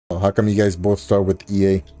How come you guys both start with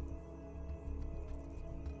EA?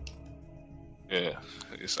 Yeah,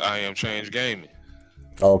 it's I Am Change Gaming.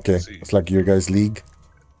 Oh, okay. See. It's like your guys' league.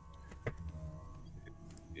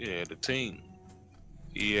 Yeah, the team.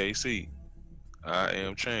 EAC. I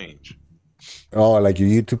Am Change. Oh, like your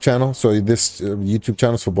YouTube channel. So this YouTube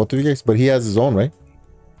channel's for both of you guys, but he has his own, right?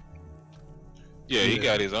 Yeah, he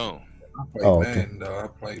got his own. I play Madden, though. I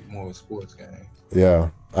play more sports games. Yeah,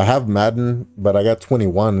 I have Madden, but I got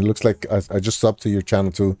 21. It looks like I just subbed to your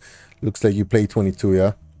channel too. Looks like you play 22,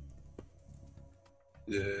 yeah?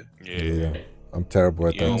 Yeah. I'm terrible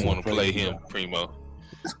at that. You don't want to play him, Primo.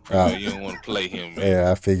 You don't want to play him, man.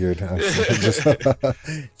 Yeah, I figured. Just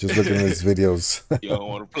looking at his videos. You don't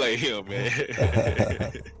want to play him, man.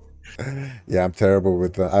 Yeah, I'm terrible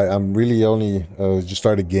with that. I'm really only just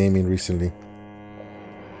started gaming recently.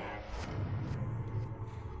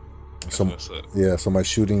 So yeah, so my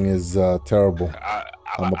shooting is terrible.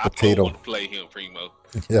 I'm a potato. I don't want to play him, Primo.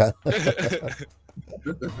 Yeah.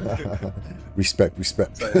 Respect.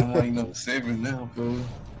 Like, I'm like number 7 now, bro.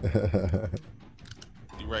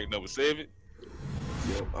 You ranked number 7?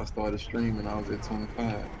 Yep, I started streaming. I was at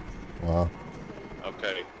 25. Wow.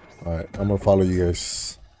 Okay. All right, I'm gonna follow you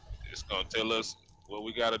guys. It's gonna tell us what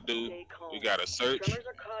we gotta do. We gotta search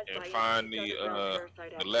and find the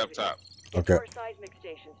laptop. Okay.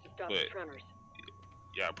 But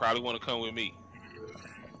yeah, I probably want to come with me.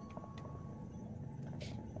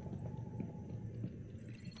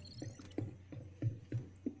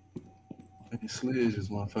 And Sledge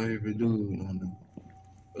is my favorite dude on the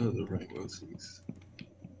other Rainbow Six.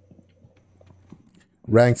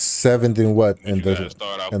 Ranked 7th in what? In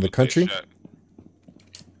the country?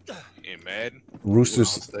 In Madden.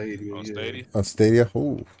 Roosters. On Stadia. On Stadia. On Stadia.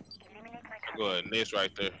 Ooh. Go ahead, Nest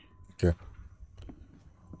right there. Okay.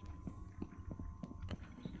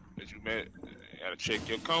 But you gotta check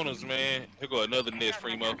your corners, man. Here go another Nest,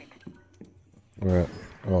 Primo. All right.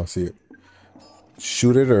 Oh, I see it.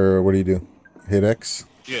 Shoot it, or what do you do? Hit X?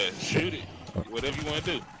 Yeah, shoot it. Whatever you want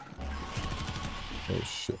to do. Oh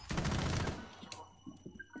shit.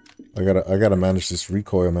 I gotta manage this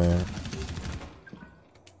recoil, man.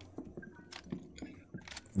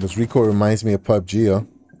 This recoil reminds me of PUBG, huh?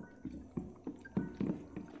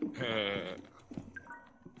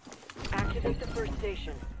 Activate the first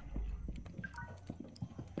station.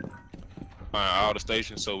 Find all the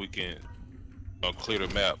stations so we can clear the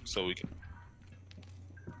map so we can.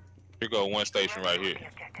 Here go one station right here.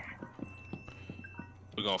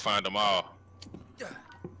 We're gonna find them all.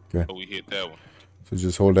 Okay. So we hit that one. So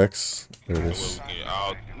just hold X. There it is.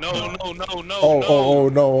 No. Oh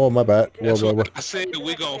no! Oh, my bad. What I said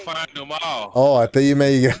we're gonna find them all. Oh, I thought you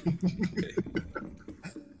meant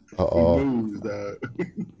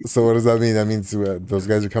So what does that mean? That means those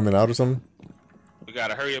guys are coming out or something? We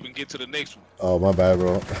gotta hurry up and get to the next one. Oh, my bad,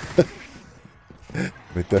 bro.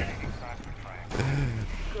 Right there.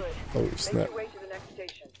 Oh snap!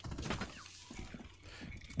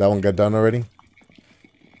 That one got done already?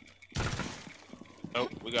 Nope,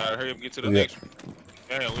 we gotta hurry up and get to the next one.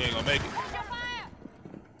 Damn, we ain't gonna make it.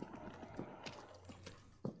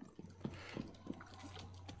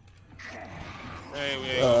 Hey, we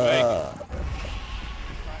ain't gonna make it.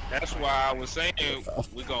 That's why I was saying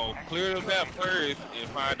we gonna clear the map first and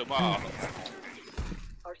find them all.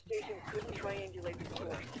 Our station couldn't triangulate the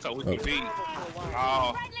source. So we can be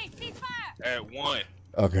all at one.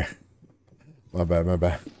 Okay. My bad.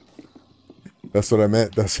 That's what I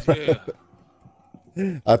meant. That's right.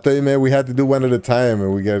 Yeah. I thought you meant we had to do one at a time,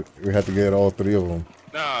 and we had to get all 3 of them.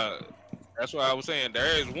 Nah, that's why I was saying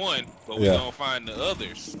there is one, but we gonna find the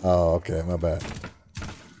others. Oh, okay, my bad.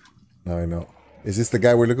 Now I know. Is this the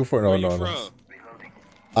guy we're looking for? No, no.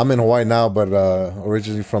 I'm in Hawaii now, but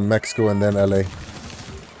originally from Mexico and then LA.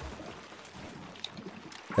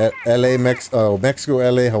 Mexico,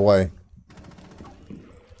 LA, Hawaii.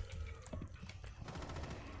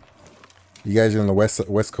 You guys are on the west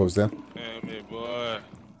coast then? Damn it, boy.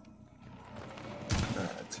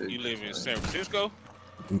 You live in San Francisco?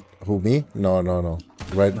 Who, me? No.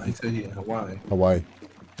 Right. No, he said he in Hawaii. Hawaii.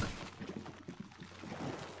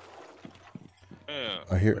 Yeah.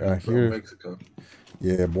 I hear. Mexico.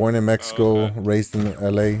 Yeah, born in Mexico, raised in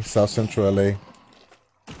LA, South Central LA,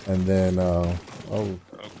 and then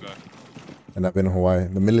and I've been in Hawaii.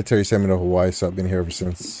 The military sent me to Hawaii, so I've been here ever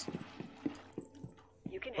since.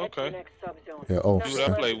 You can head to the next subzone. Yeah. Oh. Who I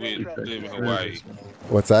play with live in Hawaii.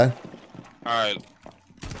 What's that? All right.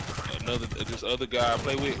 This other guy I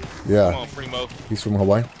play with. Yeah. Come on, Primo. He's from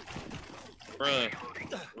Hawaii. Run.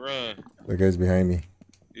 That guy's behind me.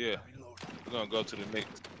 Yeah. We're gonna go to the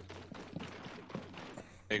next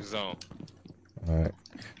zone. All right.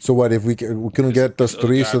 So what if we couldn't get those This other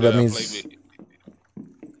 3? guy So that I means. play with.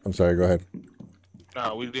 I'm sorry. Go ahead.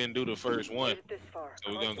 No, we didn't do the first one, Made it this far.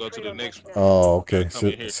 so we're gonna go to the next one. Oh, okay. Gotta come So,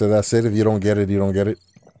 in here. so that's it. If you don't get it, you don't get it.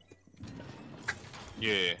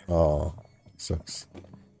 Yeah, Oh, sucks.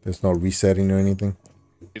 There's no resetting or anything.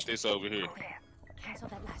 get this over here. Cancel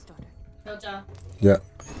that last order. Filter. Yeah.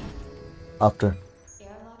 After.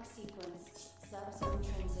 Airlock sequence. Subzone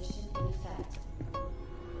transition in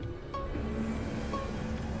effect.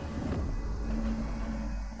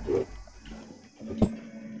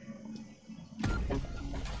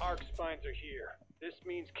 Arc spines are here. This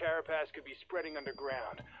means Carapace could be spreading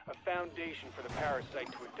underground, a foundation for the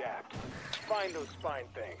parasite to adapt. Find those spine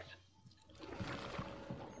things.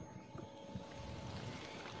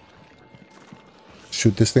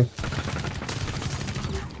 Shoot this thing.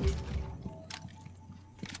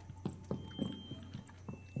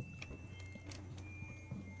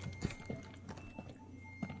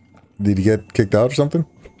 Did he get kicked out or something?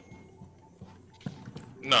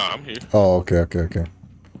 No, I'm here. Oh, okay, okay, okay.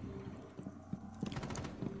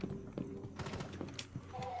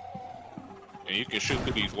 And you can shoot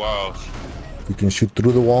through these walls. You can shoot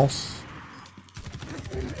through the walls.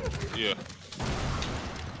 Yeah.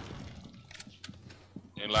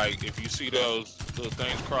 And like, if you see those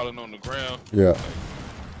things crawling on the ground, Yeah.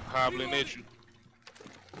 hobbling at you,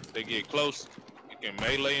 they get close. You can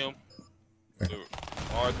melee them.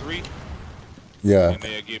 R3, Yeah. and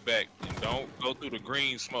they'll get back. And don't go through the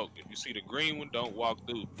green smoke. If you see the green one, don't walk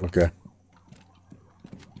through. Okay.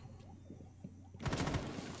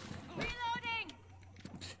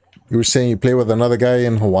 You were saying you play with another guy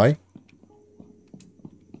in Hawaii?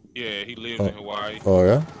 Yeah, he lives in Hawaii. Oh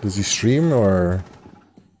yeah. Does he stream or?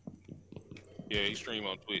 Yeah, he stream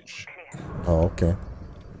on Twitch. Oh, okay.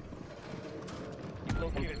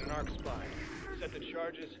 Located an arc spine. Set the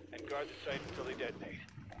charges and guard the site until they detonate.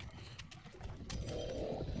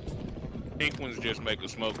 Pink ones just make a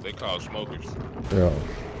smoke. They call smokers. Yeah.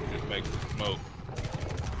 Just make smoke.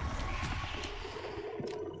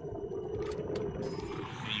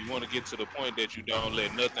 And you want to get to the point that you don't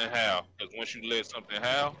let nothing howl. Because once you let something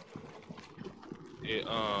howl, it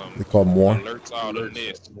They call more. alerts all the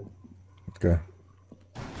nest. Okay.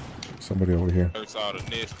 Somebody over here. Alerts all the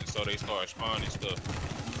nest, and so they start spawning stuff.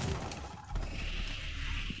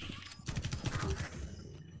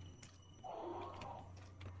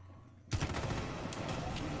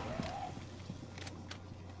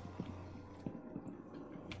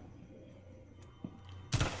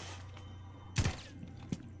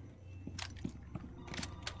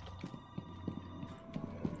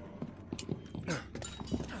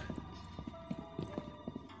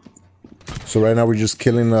 So right now we're just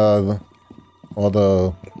killing all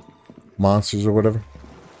the monsters or whatever.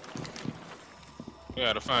 We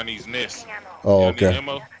gotta find these nests. Oh, Y'all need okay.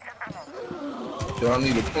 ammo? Y'all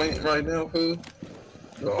need a plant right now, fool?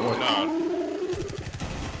 Oh, No.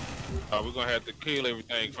 We're gonna have to kill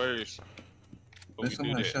everything first. Before man, we do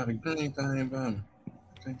somebody that. shot a green thing by me.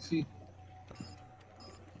 Can't see.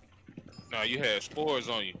 No, you had spores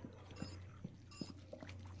on you.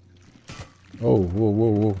 Oh, whoa, whoa,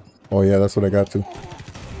 whoa. Oh yeah, that's what I got too.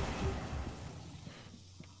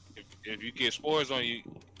 If you get spores on you,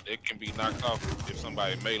 they can be knocked off if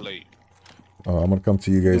somebody melee. Oh, I'm gonna come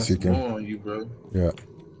to you guys so you That's can. more on you, bro. Yeah.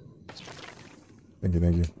 Thank you,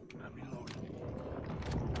 thank you.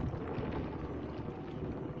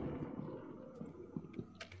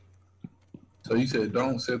 So you said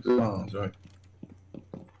don't set the bombs, right?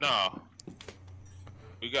 No.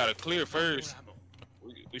 We gotta clear first.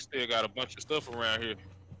 We still got a bunch of stuff around here.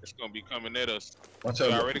 It's gonna be coming at us. Watch We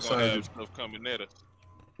out. already gonna beside have you. stuff coming at us.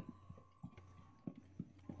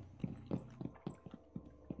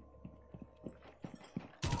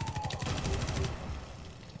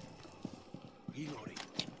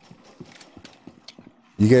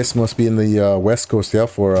 You guys must be in the West Coast, yeah,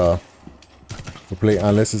 for play,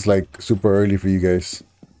 unless it's like super early for you guys.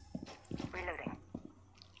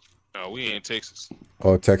 No, we in Texas.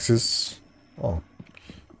 Oh, Texas. Oh,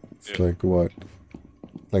 it's Yeah. like what?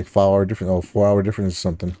 Like 5 hour difference? Oh, 4 hour difference or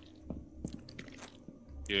something.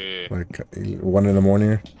 Yeah. Like 1 in the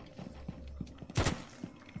morning.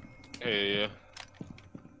 Yeah.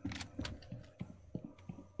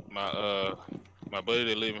 My buddy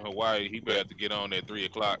that live in Hawaii, he better have to get on at 3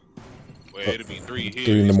 o'clock. Well, it'll be 3 here. 3 in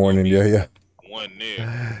the It's gonna morning. be Yeah, yeah, 1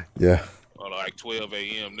 there, yeah. or like 12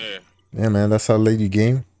 a.m. there. Yeah, man, that's how late you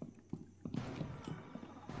game.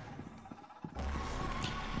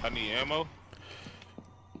 I need ammo.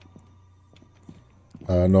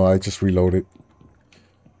 No, I just reloaded.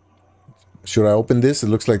 Should I open this? It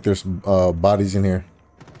looks like there's bodies in here.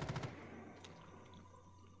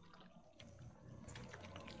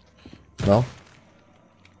 No?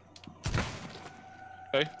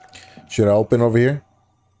 Okay. Should I open over here?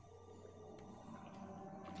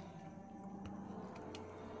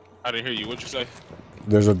 I didn't hear you. What'd you say?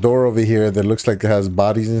 There's a door over here that looks like it has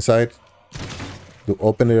bodies inside. Do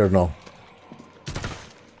open it or no?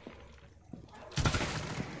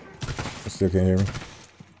 Still can't hear me.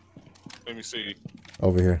 Let me see.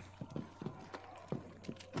 Over here.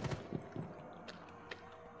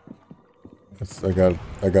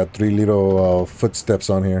 I got 3 little footsteps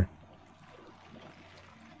on here.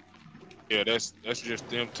 Yeah, that's just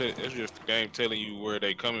them. That's just the game telling you where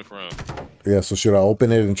they coming from. Yeah, so should I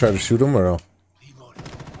open it and try to shoot them or no?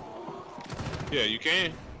 Yeah, you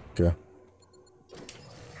can. Okay.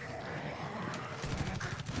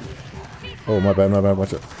 Oh, my bad.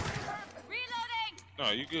 Watch it.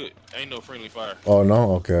 No, you good. Ain't no friendly fire. Oh,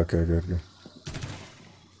 no? Okay, good.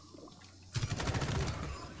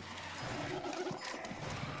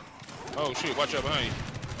 Oh shit! Watch out behind you.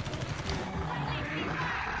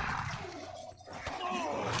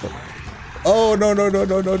 Oh, no.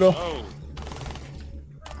 Oh,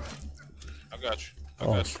 I got you. I Oh,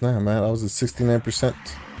 got you. snap, man. I was at 69%.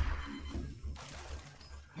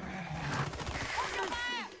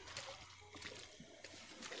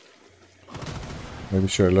 Maybe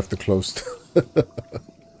sure I left it closed.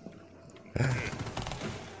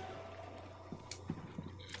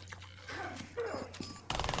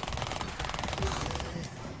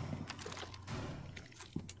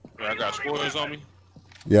 Yeah, I got spoilers on me.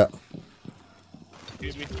 Yeah.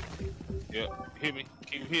 Hit me. Yeah, hit me.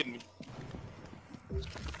 Keep hitting me.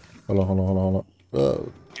 Hold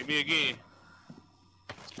on. Hit me again.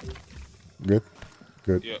 Good.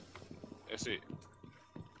 Yep. That's it.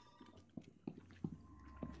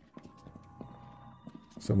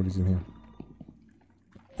 Somebody's in here.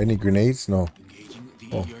 Any grenades? No.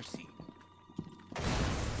 Oh.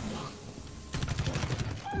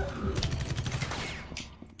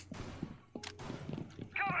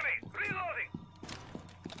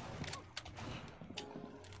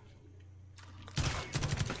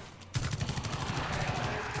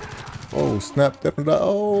 Oh, snap.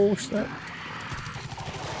 Oh, snap.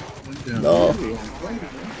 No.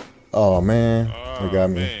 Oh, man. They got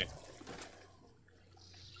me. Man.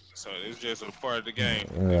 So it's just a part of the game.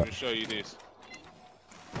 Yeah. Let me show you this.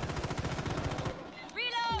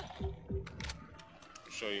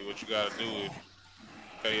 Show you what you gotta do if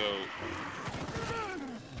KO.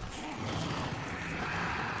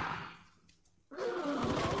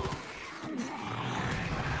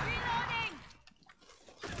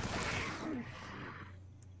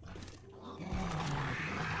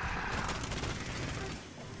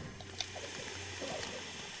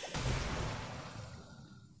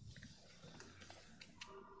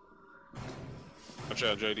 Watch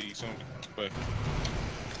out, JD. Something. But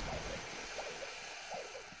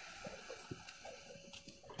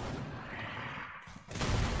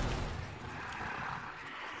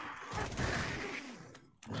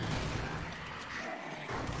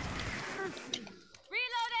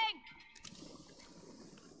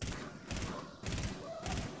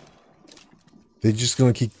They're just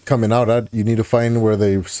gonna keep coming out. You need to find where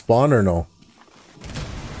they spawn or no?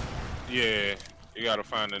 yeah, you gotta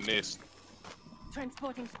find the nest.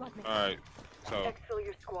 Transporting squad mate. All right, so Exfil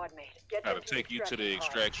your squad mate. Get them gotta take you to the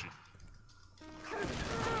extraction.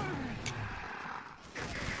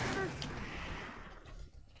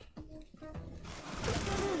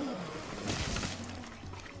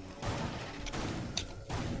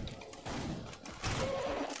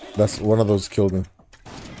 That's one of those killed me.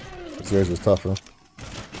 This guy's was tough, huh?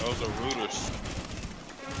 Those are rooters.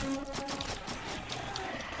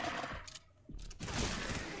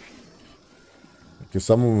 Because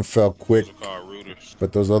some of them fell quick, Those are called rooters.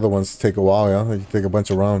 but those other ones take a while, yeah? They take a bunch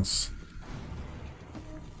of rounds.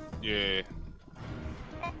 Yeah.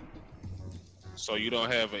 So you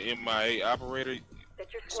don't have an MIA operator?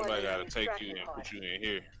 Get your squad Somebody mate gotta to take you extraction and pod. put you in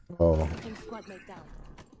here. Oh. Putting squad mate down.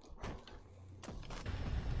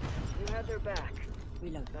 You had their back.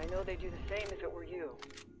 Reload. I know they'd do the same if it were you.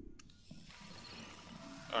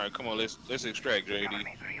 All right, come on, let's extract JD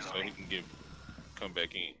so he can come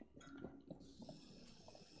back in.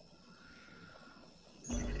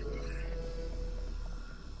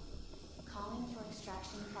 Calling for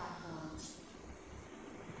extraction platforms.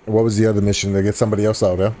 What was the other mission? To get somebody else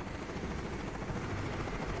out, yeah?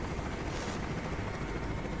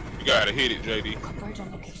 You gotta hit it, JD. Converge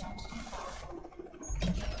on location.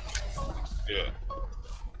 Yeah.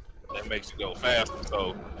 That makes it go faster.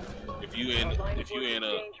 So if you in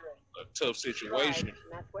a tough situation And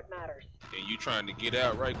that's what matters. and you trying to get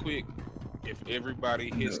out right quick, if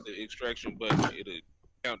everybody hits the extraction button,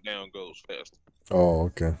 countdown goes faster. Oh,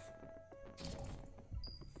 okay.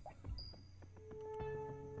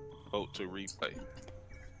 Vote to replay.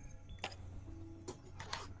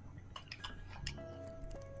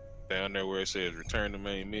 Down there where it says return to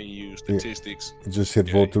main menu, statistics. Just hit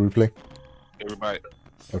vote to replay. Everybody.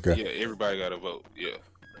 Okay. Yeah, everybody got to vote. Yeah.